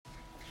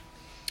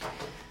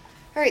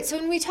All right, so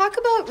when we talk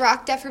about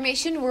rock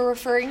deformation, we're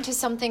referring to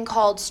something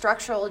called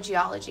structural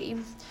geology.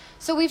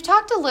 So we've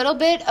talked a little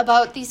bit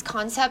about these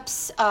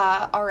concepts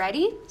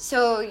already,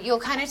 so you'll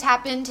kind of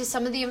tap into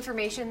some of the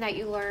information that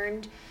you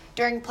learned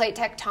during plate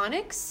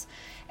tectonics,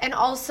 and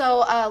also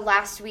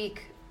last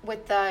week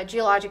with the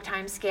geologic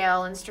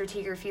timescale and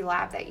stratigraphy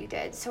lab that you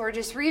did. So we're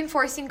just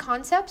reinforcing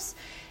concepts,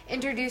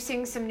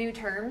 introducing some new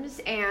terms,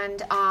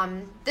 and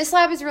this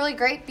lab is really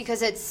great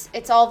because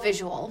it's all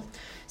visual.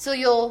 So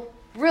you'll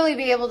really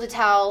be able to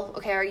tell,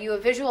 okay, are you a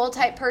visual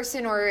type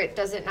person, or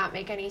does it not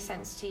make any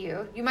sense to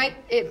you?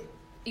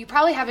 You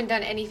probably haven't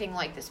done anything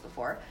like this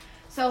before,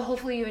 so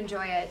hopefully you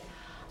enjoy it.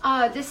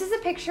 This is a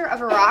picture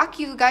of a rock.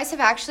 You guys have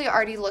actually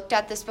already looked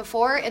at this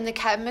before in the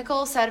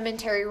chemical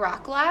sedimentary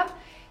rock lab.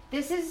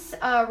 This is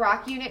a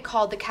rock unit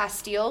called the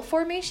Castile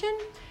Formation,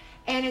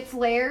 and it's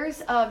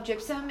layers of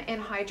gypsum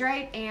and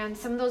hydrite, and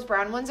some of those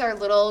brown ones are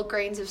little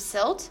grains of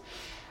silt.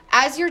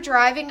 As you're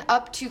driving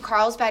up to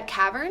Carlsbad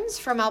Caverns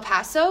from El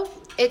Paso,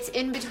 it's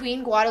in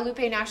between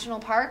Guadalupe National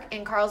Park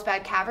and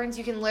Carlsbad Caverns.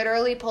 You can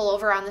literally pull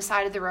over on the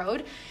side of the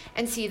road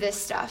and see this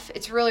stuff.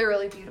 It's really,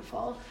 really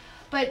beautiful.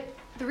 But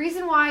the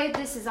reason why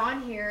this is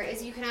on here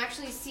is you can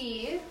actually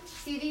see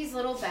these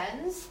little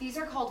bends. These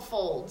are called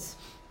folds.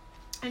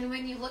 And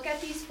when you look at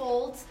these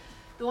folds,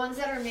 the ones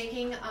that are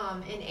making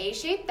an A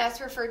shape,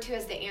 that's referred to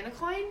as the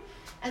anticline.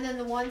 And then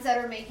the ones that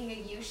are making a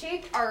U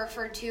shape are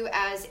referred to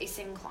as a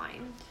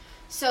syncline.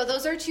 So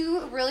those are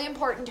two really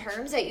important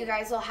terms that you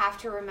guys will have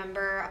to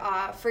remember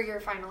for your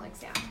final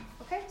exam.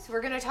 Okay, so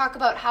we're going to talk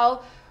about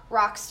how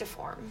rocks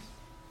deform.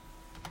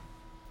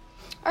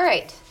 All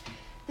right,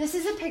 this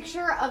is a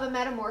picture of a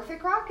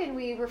metamorphic rock, and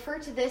we refer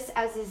to this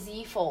as a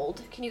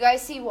Z-fold. Can you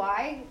guys see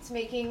why? It's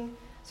making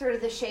sort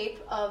of the shape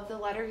of the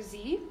letter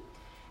Z.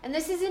 And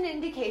this is an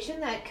indication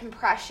that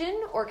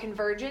compression or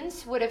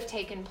convergence would have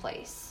taken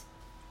place.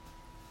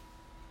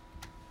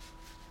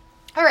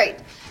 All right,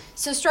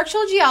 so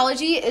structural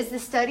geology is the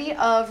study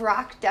of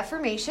rock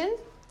deformation.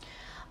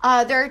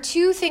 There are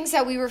two things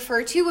that we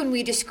refer to when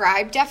we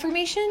describe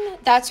deformation.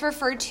 That's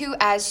referred to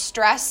as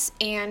stress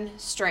and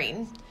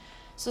strain.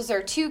 So those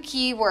are two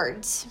key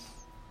words.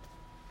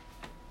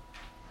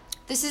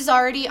 This is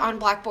already on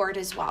Blackboard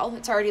as well.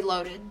 It's already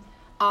loaded.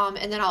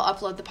 And then I'll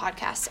upload the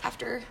podcast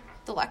after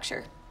the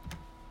lecture.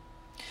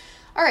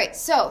 All right,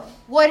 so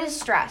what is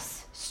stress?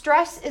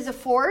 Stress is a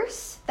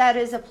force that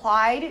is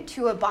applied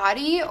to a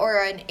body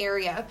or an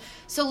area.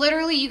 So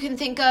literally you can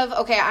think of,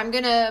 okay, I'm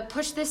going to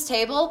push this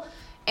table,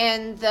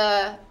 and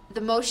the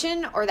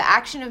motion or the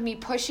action of me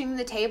pushing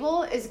the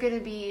table is going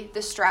to be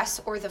the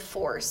stress or the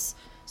force.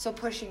 So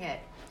pushing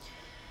it.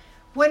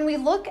 When we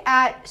look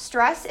at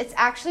stress, it's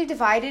actually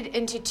divided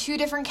into two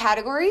different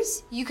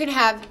categories. You can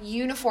have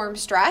uniform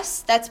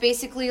stress. That's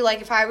basically like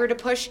if I were to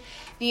push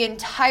the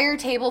entire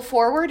table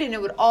forward and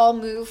it would all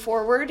move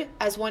forward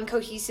as one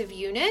cohesive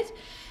unit.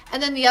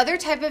 And then the other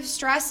type of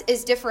stress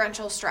is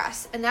differential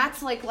stress. And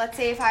that's like, let's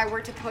say if I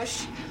were to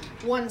push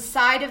one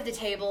side of the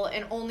table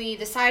and only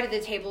the side of the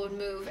table would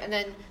move, and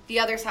then the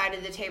other side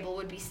of the table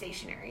would be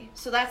stationary.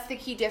 So that's the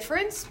key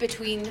difference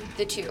between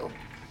the two.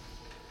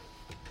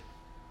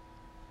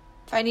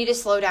 If I need to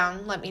slow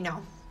down, let me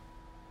know.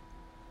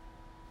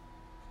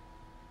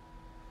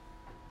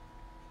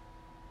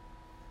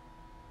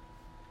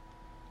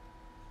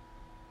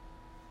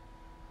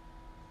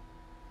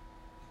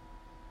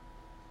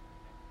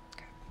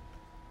 Okay.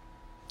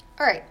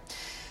 All right.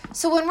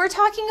 So when we're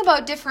talking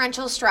about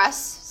differential stress,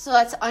 so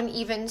that's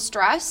uneven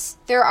stress,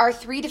 there are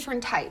three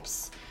different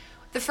types.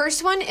 The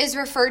first one is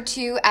referred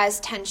to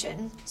as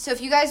tension. So if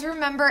you guys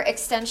remember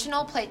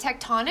extensional plate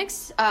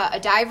tectonics,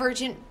 a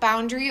divergent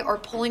boundary or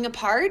pulling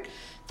apart,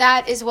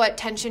 that is what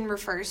tension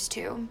refers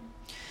to.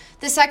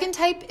 The second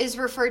type is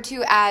referred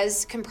to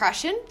as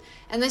compression,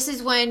 and this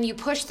is when you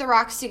push the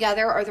rocks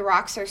together or the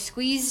rocks are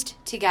squeezed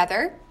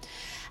together.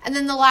 And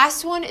then the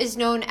last one is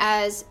known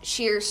as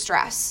shear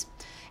stress.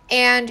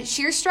 And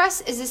shear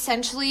stress is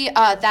essentially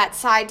that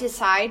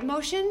side-to-side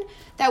motion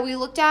that we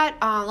looked at,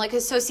 like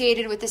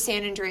associated with the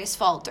San Andreas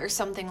Fault or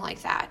something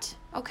like that.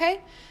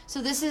 Okay?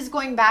 So this is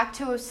going back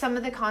to some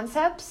of the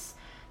concepts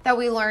that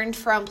we learned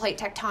from plate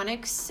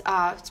tectonics.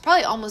 It's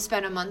probably almost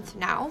been a month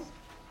now.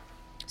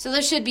 So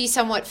this should be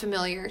somewhat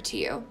familiar to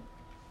you.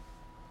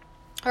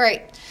 All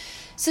right.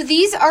 So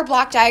these are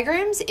block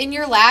diagrams. In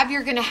your lab,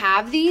 you're going to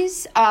have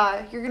these.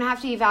 You're going to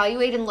have to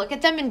evaluate and look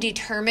at them and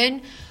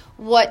determine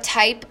what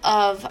type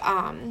of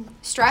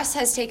stress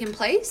has taken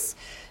place.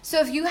 So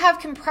if you have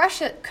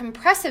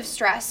compressive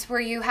stress where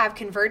you have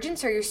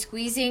convergence or you're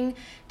squeezing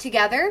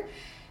together,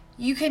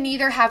 you can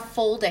either have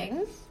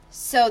folding.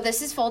 So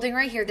this is folding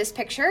right here, this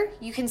picture.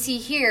 You can see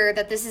here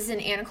that this is an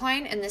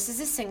anticline and this is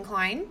a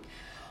syncline.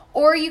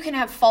 Or you can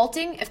have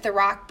faulting if the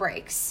rock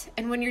breaks.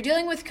 And when you're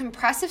dealing with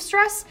compressive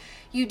stress,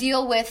 you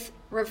deal with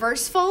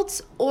reverse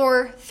faults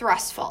or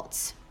thrust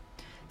faults.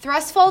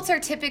 Thrust faults are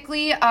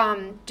typically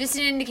just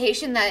an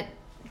indication that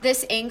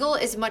this angle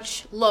is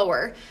much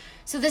lower.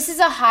 So this is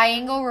a high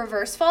angle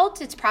reverse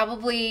fault. It's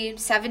probably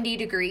 70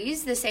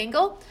 degrees, this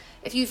angle.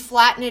 If you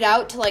flatten it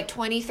out to like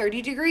 20,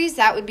 30 degrees,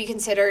 that would be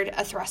considered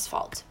a thrust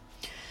fault.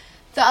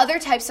 The other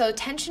type, so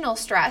tensional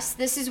stress,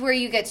 this is where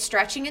you get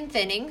stretching and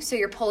thinning, so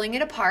you're pulling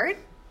it apart.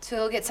 So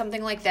you'll get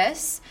something like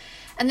this.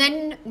 And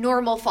then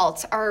normal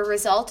faults are a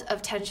result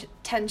of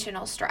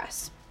tensional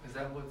stress. Is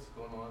that what's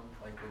going on,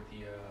 like with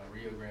the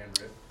Rio Grande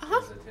Rip?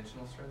 Uh-huh. Is it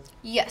tensional stress?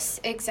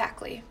 Yes,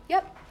 exactly.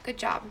 Yep, good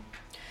job.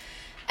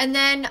 And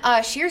then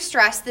shear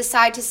stress, the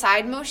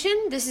side-to-side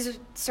motion, this is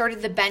sort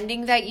of the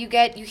bending that you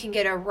get. You can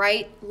get a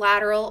right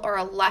lateral or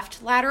a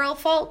left lateral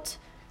fault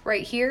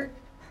right here,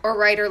 or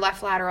right or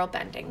left lateral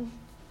bending.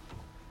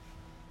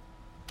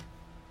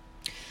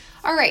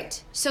 All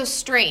right, so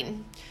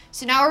strain.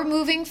 So now we're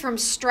moving from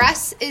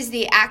stress is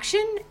the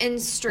action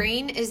and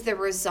strain is the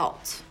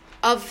result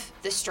of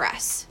the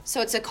stress.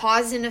 So it's a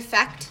cause and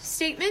effect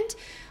statement.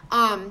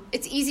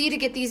 It's easy to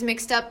get these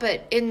mixed up,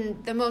 but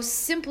in the most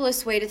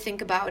simplest way to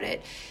think about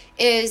it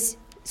is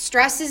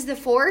stress is the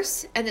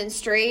force and then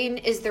strain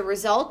is the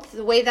result,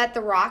 the way that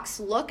the rocks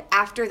look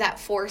after that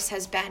force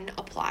has been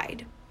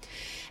applied.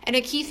 And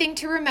a key thing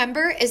to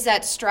remember is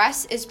that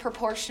stress is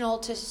proportional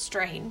to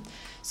strain.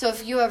 So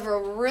if you have a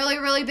really,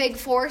 really big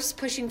force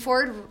pushing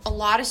forward, a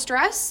lot of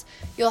stress,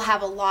 you'll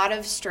have a lot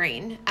of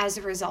strain as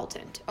a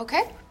resultant,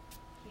 okay?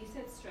 You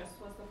said stress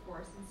was the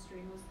force and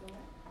strain was the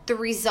what? The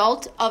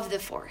result of the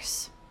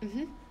force.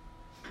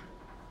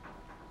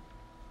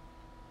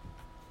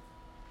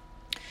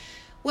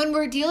 When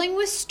we're dealing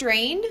with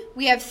strain,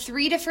 we have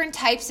 3 different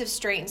types of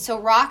strain. So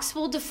rocks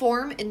will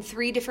deform in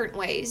 3 different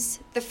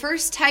ways. The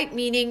first type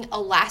meaning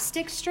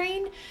elastic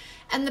strain.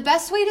 And the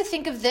best way to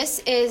think of this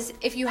is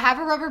if you have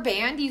a rubber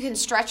band, you can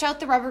stretch out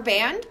the rubber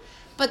band,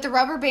 but the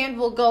rubber band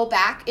will go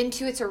back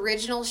into its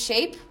original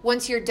shape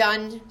once you're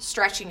done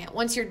stretching it,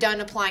 once you're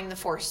done applying the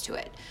force to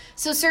it.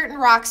 So certain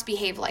rocks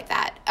behave like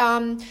that.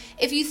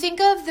 If you think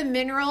of the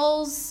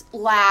minerals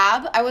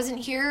lab, I wasn't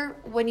here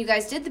when you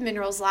guys did the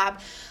minerals lab,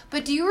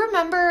 but do you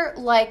remember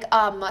like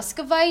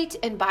muscovite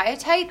and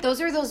biotite? Those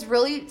are those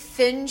really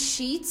thin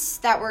sheets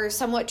that were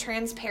somewhat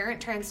transparent,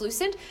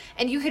 translucent,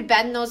 and you could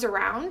bend those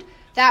around.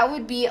 That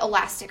would be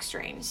elastic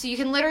strain. So you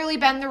can literally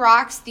bend the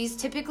rocks. These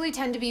typically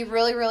tend to be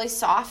really, really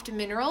soft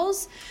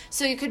minerals.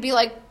 So you could be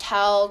like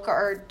talc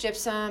or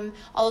gypsum,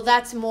 although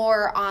that's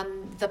more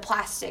on the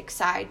plastic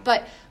side.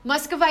 But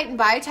muscovite and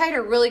biotite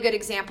are really good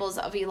examples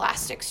of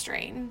elastic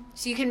strain.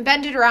 So you can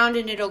bend it around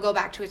and it'll go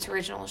back to its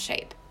original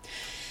shape.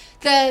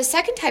 The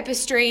second type of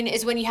strain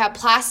is when you have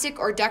plastic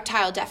or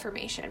ductile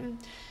deformation.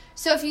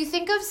 So if you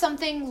think of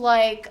something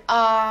like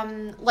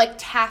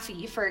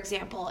taffy, for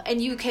example, and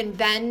you can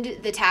bend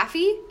the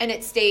taffy and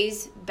it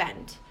stays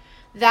bent,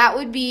 that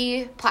would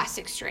be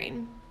plastic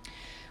strain.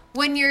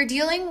 When you're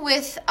dealing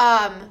with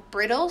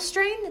brittle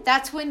strain,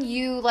 that's when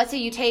let's say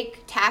you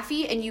take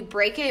taffy and you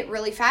break it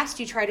really fast,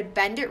 you try to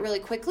bend it really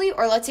quickly,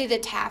 or let's say the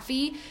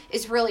taffy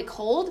is really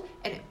cold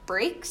and it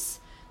breaks,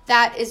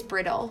 that is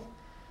brittle.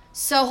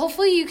 So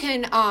hopefully you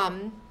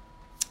can...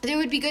 It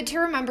would be good to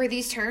remember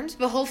these terms,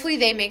 but hopefully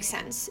they make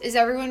sense. Is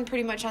everyone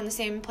pretty much on the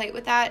same plate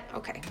with that?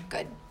 Okay,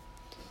 good.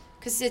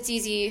 Because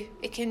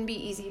it can be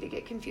easy to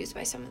get confused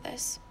by some of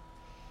this.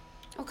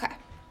 Okay.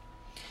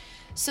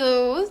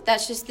 So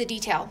that's just the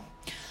detail.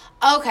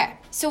 Okay,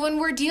 so when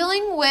we're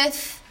dealing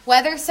with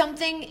whether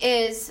something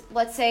is,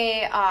 let's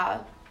say,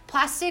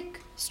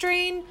 plastic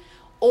strain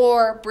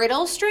or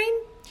brittle strain,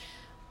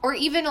 or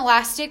even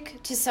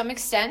elastic to some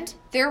extent,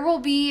 there will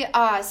be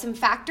some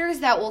factors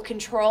that will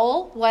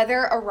control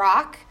whether a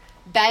rock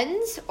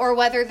bends or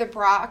whether the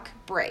rock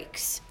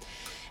breaks.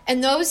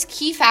 And those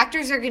key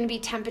factors are going to be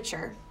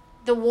temperature.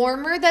 The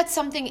warmer that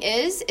something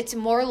is, it's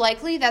more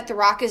likely that the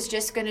rock is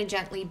just going to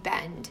gently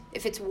bend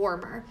if it's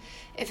warmer.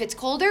 If it's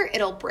colder,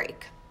 it'll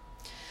break.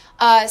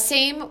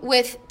 Same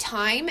with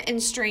time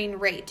and strain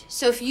rate.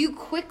 So if you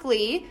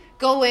quickly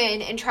go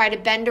in and try to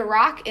bend a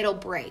rock, it'll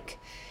break.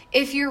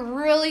 If you're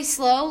really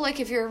slow, like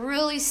if you're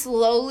really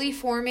slowly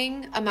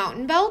forming a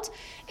mountain belt,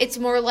 it's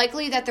more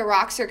likely that the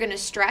rocks are going to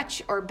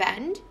stretch or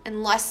bend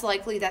and less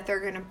likely that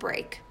they're going to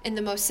break in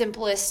the most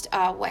simplest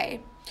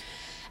way.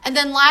 And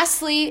then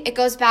lastly, it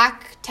goes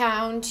back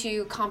down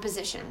to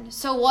composition.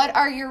 So what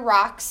are your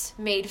rocks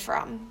made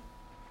from?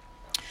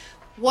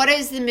 What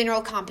is the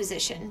mineral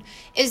composition?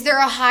 Is there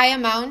a high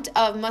amount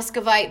of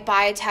muscovite,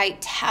 biotite,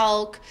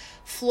 talc,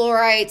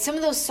 fluorite, some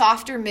of those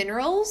softer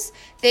minerals?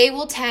 They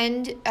will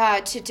tend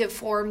to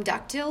deform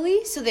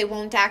ductilely, so they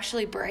won't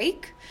actually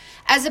break,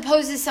 as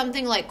opposed to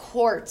something like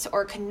quartz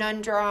or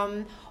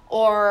conundrum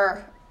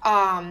or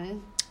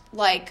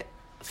like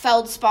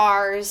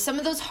feldspars. Some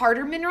of those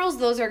harder minerals,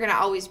 those are going to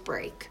always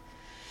break.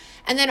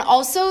 And then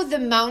also the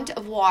amount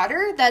of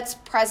water that's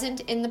present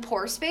in the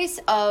pore space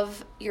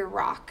of your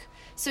rock.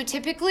 So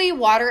typically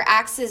water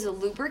acts as a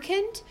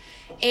lubricant,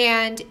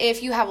 and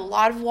if you have a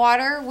lot of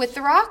water with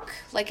the rock,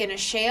 like in a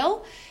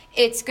shale,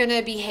 it's going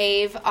to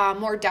behave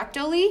more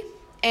ductily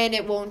and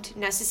it won't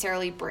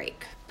necessarily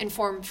break and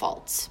form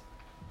faults.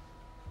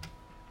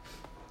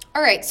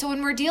 All right, so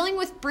when we're dealing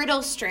with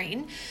brittle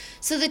strain,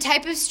 so the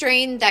type of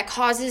strain that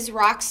causes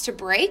rocks to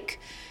break,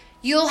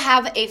 you'll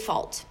have a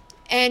fault.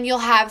 And you'll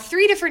have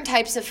 3 different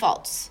types of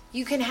faults.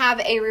 You can have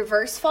a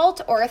reverse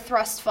fault or a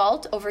thrust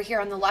fault over here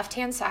on the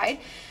left-hand side.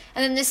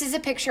 And then this is a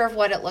picture of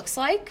what it looks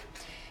like.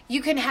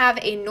 You can have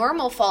a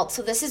normal fault,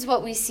 so this is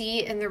what we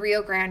see in the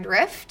Rio Grande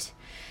Rift.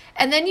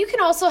 And then you can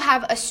also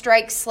have a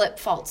strike-slip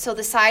fault, so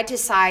the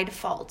side-to-side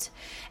fault.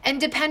 And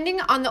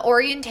depending on the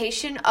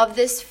orientation of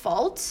this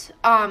fault,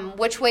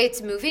 which way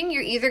it's moving,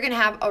 you're either going to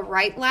have a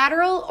right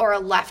lateral or a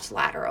left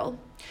lateral.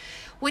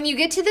 When you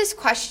get to this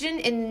question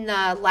in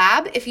the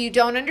lab, if you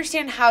don't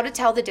understand how to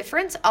tell the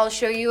difference, I'll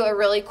show you a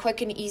really quick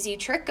and easy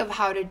trick of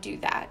how to do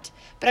that.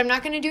 But I'm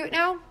not going to do it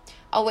now.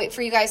 I'll wait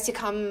for you guys to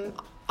come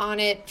on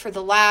it for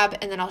the lab,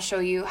 and then I'll show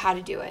you how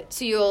to do it.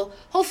 So you'll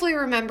hopefully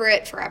remember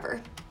it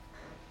forever.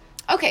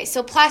 Okay,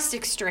 so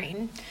plastic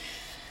strain.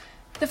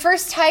 The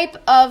first type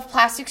of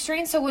plastic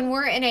strain, so when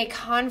we're in a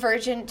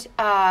convergent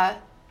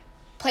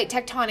plate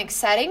tectonic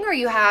setting, or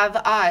you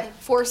have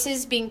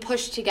forces being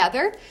pushed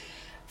together,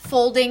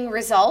 folding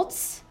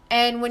results.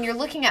 And when you're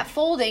looking at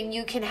folding,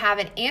 you can have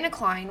an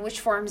anticline,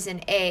 which forms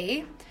an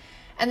A,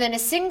 and then a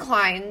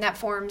syncline that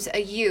forms a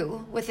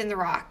U within the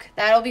rock.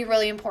 That'll be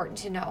really important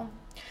to know.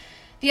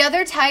 The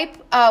other type,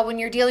 when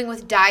you're dealing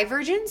with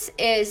divergence,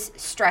 is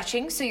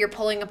stretching. So you're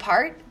pulling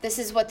apart. This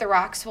is what the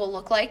rocks will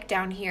look like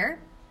down here.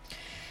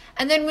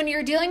 And then when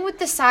you're dealing with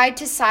the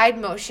side-to-side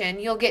motion,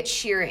 you'll get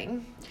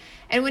shearing.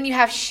 And when you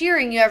have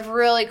shearing, you have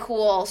really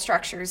cool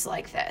structures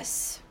like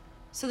this.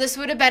 So this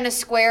would have been a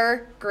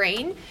square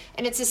grain,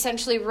 and it's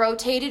essentially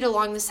rotated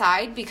along the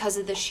side because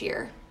of the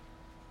shear.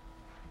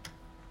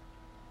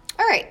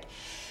 All right.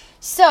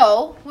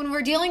 So when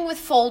we're dealing with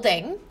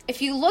folding,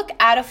 if you look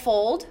at a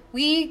fold,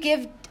 we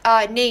give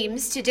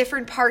names to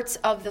different parts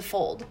of the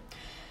fold.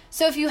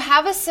 So if you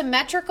have a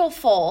symmetrical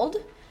fold,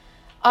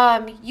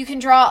 you can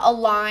draw a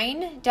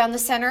line down the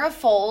center of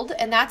fold,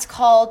 and that's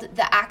called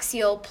the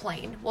axial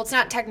plane. Well, it's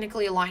not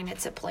technically a line,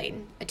 it's a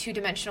plane, a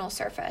 2-dimensional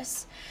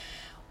surface.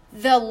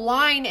 The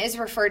line is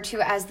referred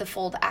to as the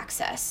fold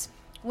axis.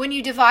 When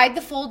you divide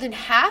the fold in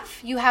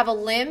half, you have a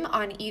limb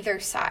on either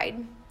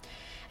side.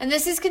 And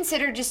this is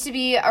considered just to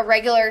be a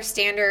regular,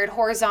 standard,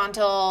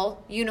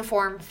 horizontal,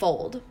 uniform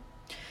fold.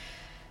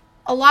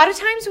 A lot of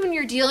times when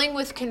you're dealing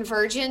with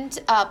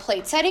convergent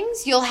plate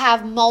settings, you'll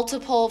have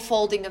multiple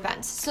folding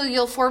events. So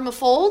you'll form a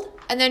fold,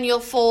 and then you'll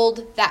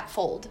fold that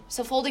fold.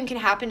 So folding can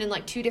happen in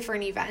like 2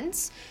 different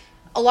events.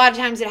 A lot of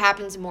times it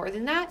happens more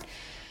than that.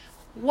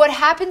 What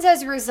happens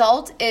as a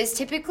result is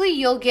typically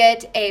you'll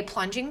get a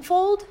plunging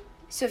fold.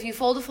 So if you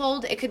fold a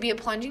fold, it could be a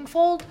plunging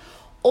fold.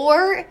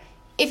 Or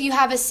if you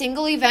have a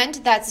single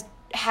event that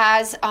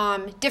has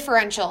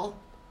differential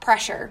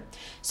pressure.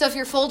 So if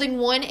you're folding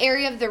one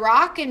area of the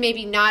rock and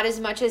maybe not as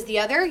much as the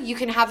other, you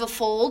can have a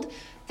fold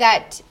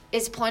that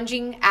is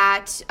plunging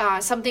at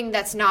something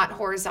that's not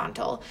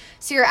horizontal.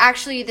 So you're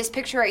actually, this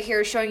picture right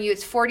here is showing you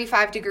it's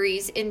 45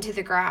 degrees into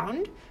the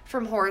ground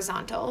from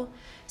horizontal.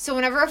 So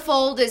whenever a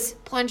fold is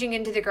plunging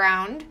into the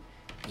ground,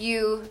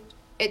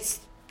 it's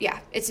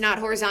not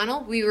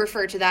horizontal. We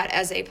refer to that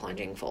as a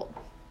plunging fold.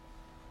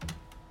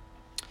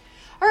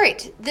 All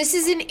right, this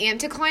is an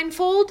anticline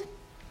fold.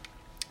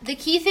 The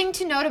key thing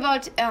to note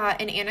about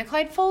an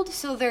anticline fold,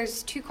 so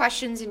there's 2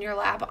 questions in your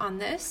lab on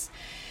this,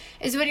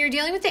 is when you're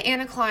dealing with the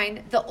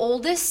anticline, the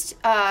oldest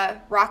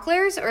rock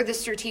layers or the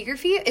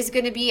stratigraphy is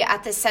going to be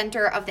at the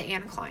center of the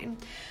anticline.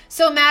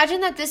 So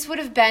imagine that this would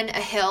have been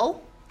a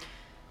hill,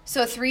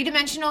 so a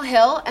 3-dimensional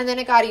hill, and then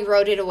it got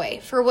eroded away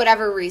for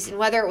whatever reason,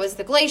 whether it was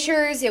the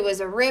glaciers, it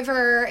was a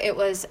river, it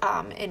was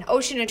an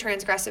ocean, a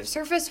transgressive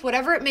surface,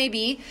 whatever it may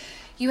be.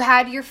 You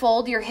had your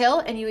fold, your hill,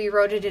 and you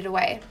eroded it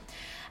away.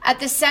 At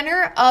the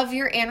center of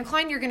your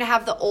anticline, you're going to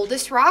have the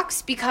oldest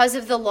rocks because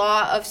of the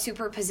law of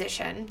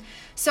superposition.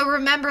 So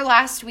remember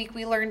last week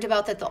we learned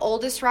about that the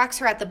oldest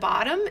rocks are at the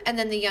bottom and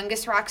then the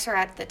youngest rocks are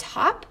at the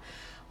top.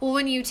 Well,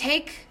 when you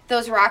take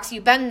those rocks,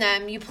 you bend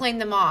them, you plane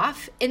them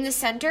off. In the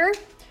center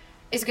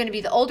is going to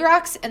be the old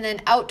rocks, and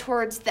then out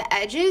towards the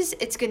edges,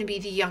 it's going to be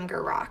the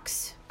younger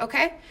rocks.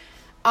 Okay?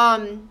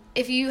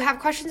 If you have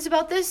questions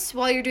about this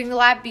while you're doing the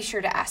lab, be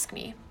sure to ask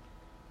me.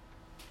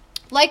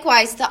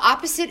 Likewise, the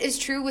opposite is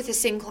true with a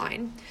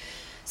syncline.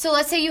 So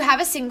let's say you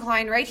have a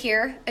syncline right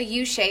here, a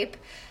U shape.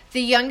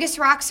 The youngest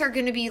rocks are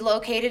going to be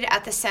located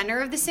at the center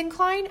of the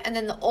syncline, and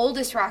then the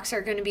oldest rocks are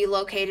going to be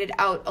located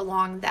out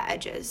along the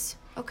edges.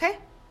 Okay?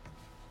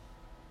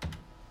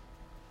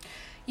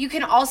 You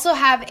can also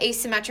have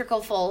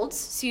asymmetrical folds.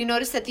 So you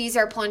notice that these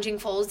are plunging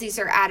folds. These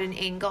are at an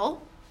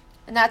angle,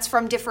 and that's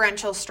from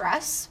differential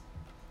stress.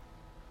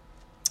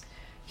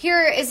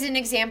 Here is an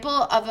example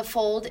of a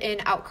fold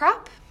in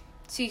outcrop.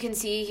 So you can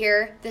see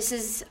here, this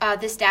is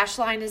this dashed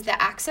line is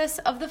the axis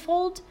of the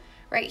fold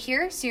right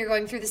here. So you're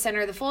going through the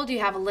center of the fold. You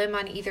have a limb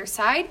on either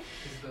side.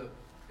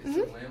 Is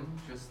the limb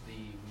just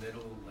the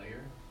middle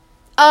layer?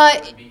 Or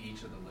would it be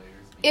each of the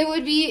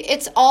layers?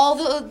 It's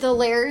all the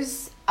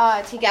layers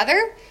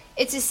together.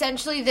 It's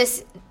essentially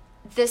this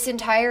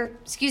entire,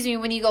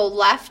 when you go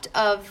left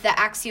of the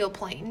axial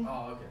plane.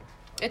 Oh, okay.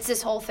 It's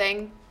this whole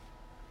thing.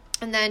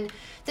 And then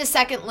the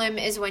second limb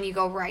is when you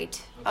go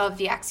right of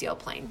the axial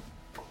plane.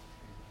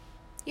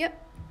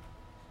 Yep.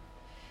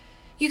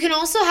 You can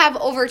also have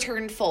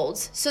overturned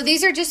folds. So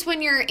these are just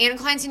when your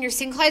anticlines and your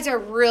synclines are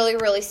really,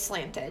 really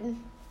slanted.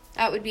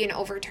 That would be an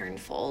overturned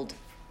fold.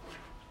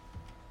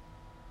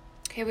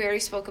 Okay, we already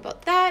spoke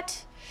about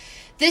that.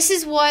 This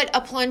is what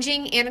a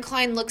plunging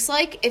anticline looks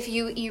like if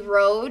you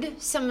erode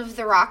some of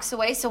the rocks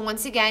away. So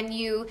once again,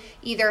 you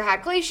either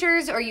had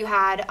glaciers or you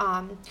had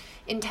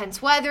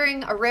intense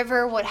weathering, a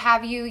river, what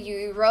have you.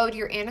 You erode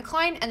your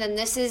anticline, and then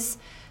this is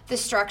the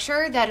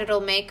structure that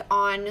it'll make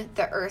on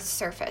the Earth's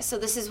surface. So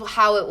this is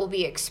how it will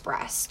be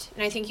expressed.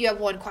 And I think you have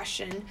one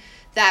question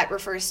that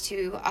refers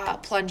to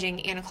plunging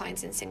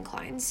anticlines and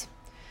synclines.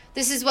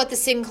 This is what the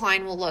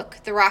syncline will look,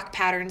 the rock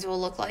patterns will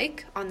look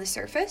like on the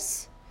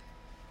surface.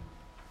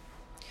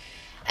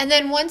 And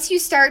then once you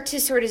start to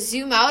sort of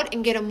zoom out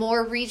and get a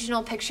more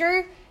regional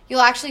picture,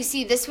 you'll actually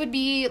see this would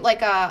be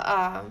like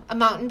a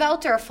mountain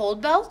belt or a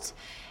fold belt,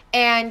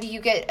 and you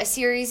get a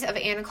series of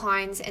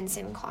anticlines and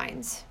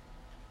synclines.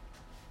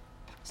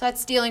 So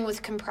that's dealing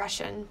with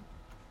compression.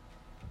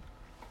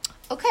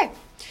 Okay,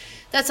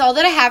 that's all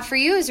that I have for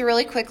you is a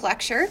really quick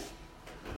lecture.